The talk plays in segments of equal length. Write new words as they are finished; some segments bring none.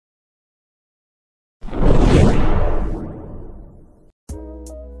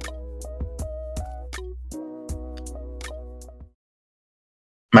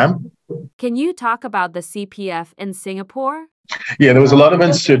Ma'am? Can you talk about the CPF in Singapore? Yeah, there was a lot of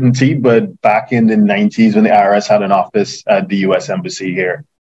uncertainty, but back in the 90s, when the IRS had an office at the US Embassy here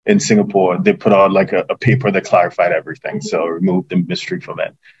in Singapore, they put out like a paper that clarified everything. So removed the mystery from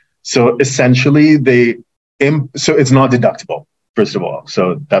it. So essentially, so it's not deductible, first of all.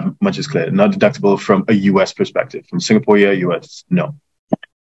 So that much is clear. Not deductible from a US perspective. From Singapore, yeah, US, no.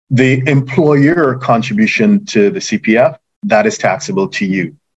 The employer contribution to the CPF, that is taxable to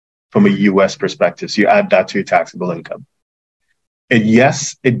you from a US perspective. So you add that to your taxable income. And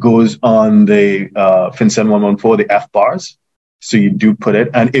yes, it goes on the FinCEN 114, the F bars. So you do put it.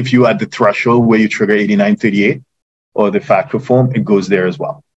 And if you at the threshold where you trigger 8938 or the FATCA form, it goes there as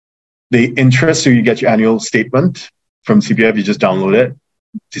well. The interest, so you get your annual statement from CPF, you just download it,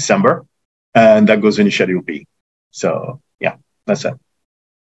 December, and that goes in your Schedule B. So yeah, that's it.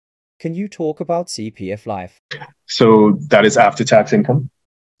 Can you talk about CPF Life? So that is after tax income?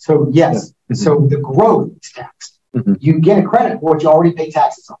 So yes, yeah. So the growth is taxed. Mm-hmm. You get a credit for what you already pay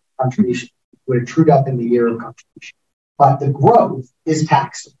taxes on, contribution. Would have trued up in the year of contribution. But the growth is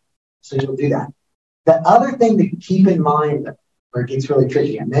taxable. So you'll do that. The other thing to keep in mind, where it gets really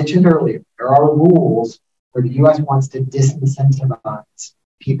tricky, I mentioned earlier, there are rules where the U.S. wants to disincentivize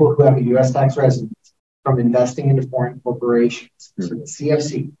people who have a U.S. tax residence from investing into foreign corporations. Mm-hmm. So the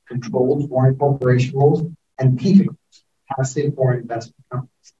CFC, Controlled Foreign Corporation Rules, and PFIC rules, Passive Foreign Investment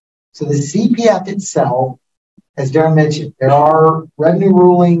Companies. So the CPF itself, as Darren mentioned, there are revenue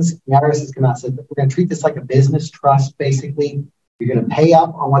rulings. The IRS has come out and said that we're going to treat this like a business trust, basically. You're going to pay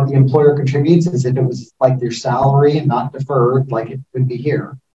up on what the employer contributes as if it was like their salary and not deferred like it would be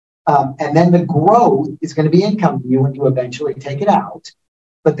here. And then the growth is going to be income to you when you eventually take it out.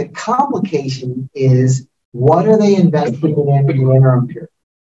 But the complication is, what are they investing in the interim period?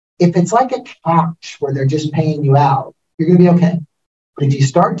 If it's like a cash where they're just paying you out, you're going to be okay. But if you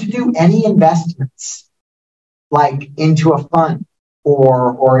start to do any investments, like into a fund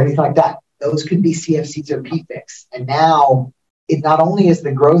or anything like that, those could be CFCs or PFICs. And now it not only is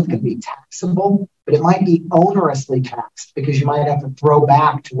the growth going to be taxable, but it might be onerously taxed because you might have to throw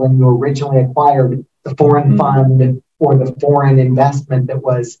back to when you originally acquired the foreign fund or the foreign investment that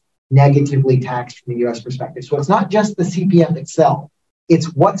was negatively taxed from the U.S. perspective. So it's not just the CPF itself. It's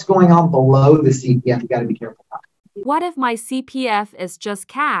what's going on below the CPF you got to be careful about. What if my CPF is just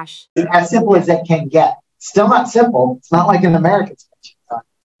cash? As simple as it can get. Still not simple. It's not like an American pension fund,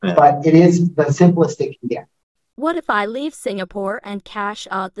 but it is the simplest it can get. What if I leave Singapore and cash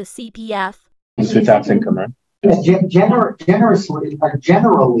out the CPF? It's the tax income, right? Generally,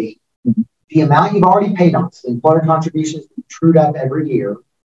 the amount you've already paid on, so employer contributions trued up every year,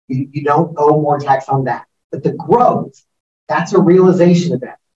 you don't owe more tax on that. But the growth, that's a realization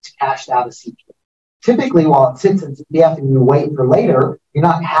event. It's cashed out of CPF. Typically, while it sits in CPF and you wait for later, you're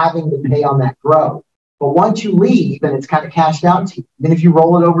not having to pay on that growth. But once you leave and it's kind of cashed out to you, then if you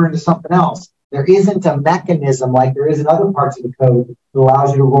roll it over into something else, there isn't a mechanism like there is in other parts of the code that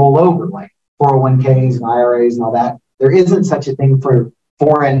allows you to roll over, like 401ks and IRAs and all that. There isn't such a thing for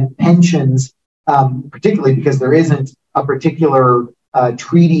foreign pensions, particularly because there isn't a particular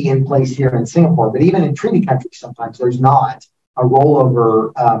treaty in place here in Singapore. But even in treaty countries, sometimes there's not a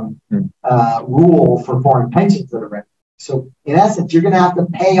rollover rule for foreign pensions that are written. So in essence, you're going to have to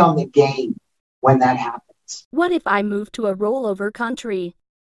pay on the gain when that happens. What if I move to a rollover country?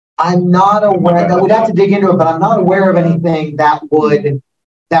 I'm not aware, we'd have to dig into it, but I'm not aware of anything that would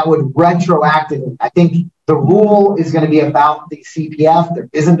retroactively. I think the rule is going to be about the CPF. There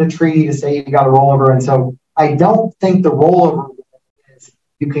isn't a treaty to say you got to roll over. And so I don't think the rollover rule is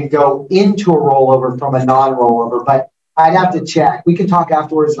you can go into a rollover from a non-rollover, but I'd have to check. We can talk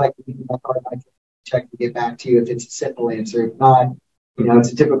afterwards, like I can check to get back to you if it's a simple answer. If not,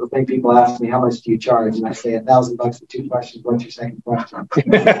 it's a typical thing people ask me, how much do you charge? And I say $1,000 for 2 questions. What's your second question?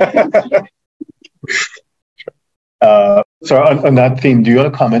 So on that theme, do you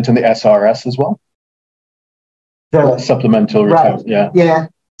want to comment on the SRS as well? The supplemental returns, right. Yeah.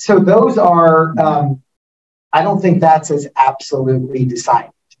 So those are, I don't think that's as absolutely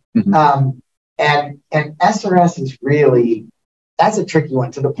decided. Mm-hmm. And SRS is really, that's a tricky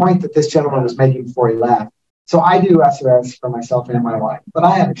one to the point that this gentleman was making before he left. So I do SRS for myself and my wife, but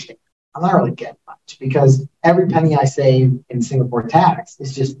I understand I'm not really getting much because every penny I save in Singapore tax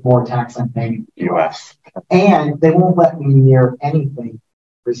is just more tax I'm paying in the US. And they won't let me near anything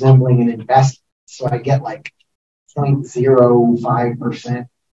resembling an investment. So I get like 0.05%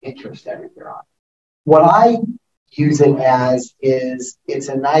 interest every year on it. What I use it as is it's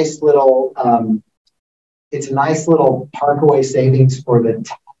a nice little parkaway savings for the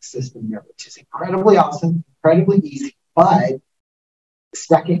tax system here, which is incredibly awesome, incredibly easy. But The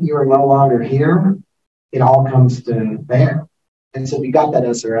second you're no longer here, it all comes to bear. And so we got that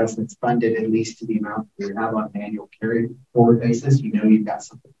SRS that's funded at least to the amount that you have on an annual carry forward basis. You know you've got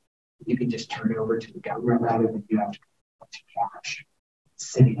something you can just turn it over to the government rather than you have to go to cash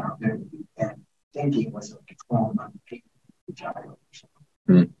sitting out there. And thinking was like a 12-month payment.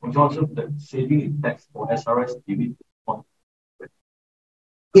 Also, the saving tax for SRS TV.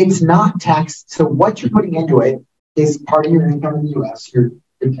 It's not taxed. So what you're putting into it is part of your income in the US. You're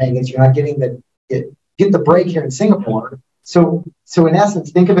paying it. You're not getting get the break here in Singapore. So in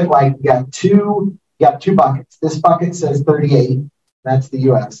essence, think of it like you got two buckets. This bucket says 38, that's the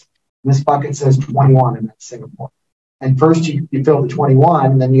US. And this bucket says 21, and that's Singapore. And first you fill the 21,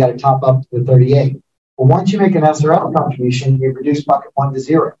 and then you got to top up to the 38. Well, once you make an SRL contribution, you reduce bucket 1 to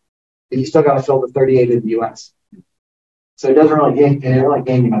 0, but you still got to fill the 38 in the US. So it doesn't really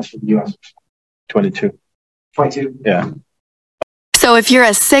gain you much from the US. 22. 22? Yeah. So if you're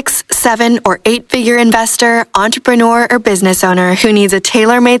a 6, 7, or 8-figure investor, entrepreneur, or business owner who needs a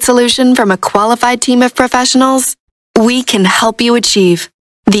tailor-made solution from a qualified team of professionals, we can help you achieve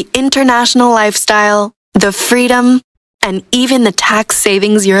the international lifestyle, the freedom, and even the tax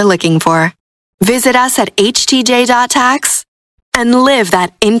savings you're looking for. Visit us at htj.tax and live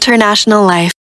that international life.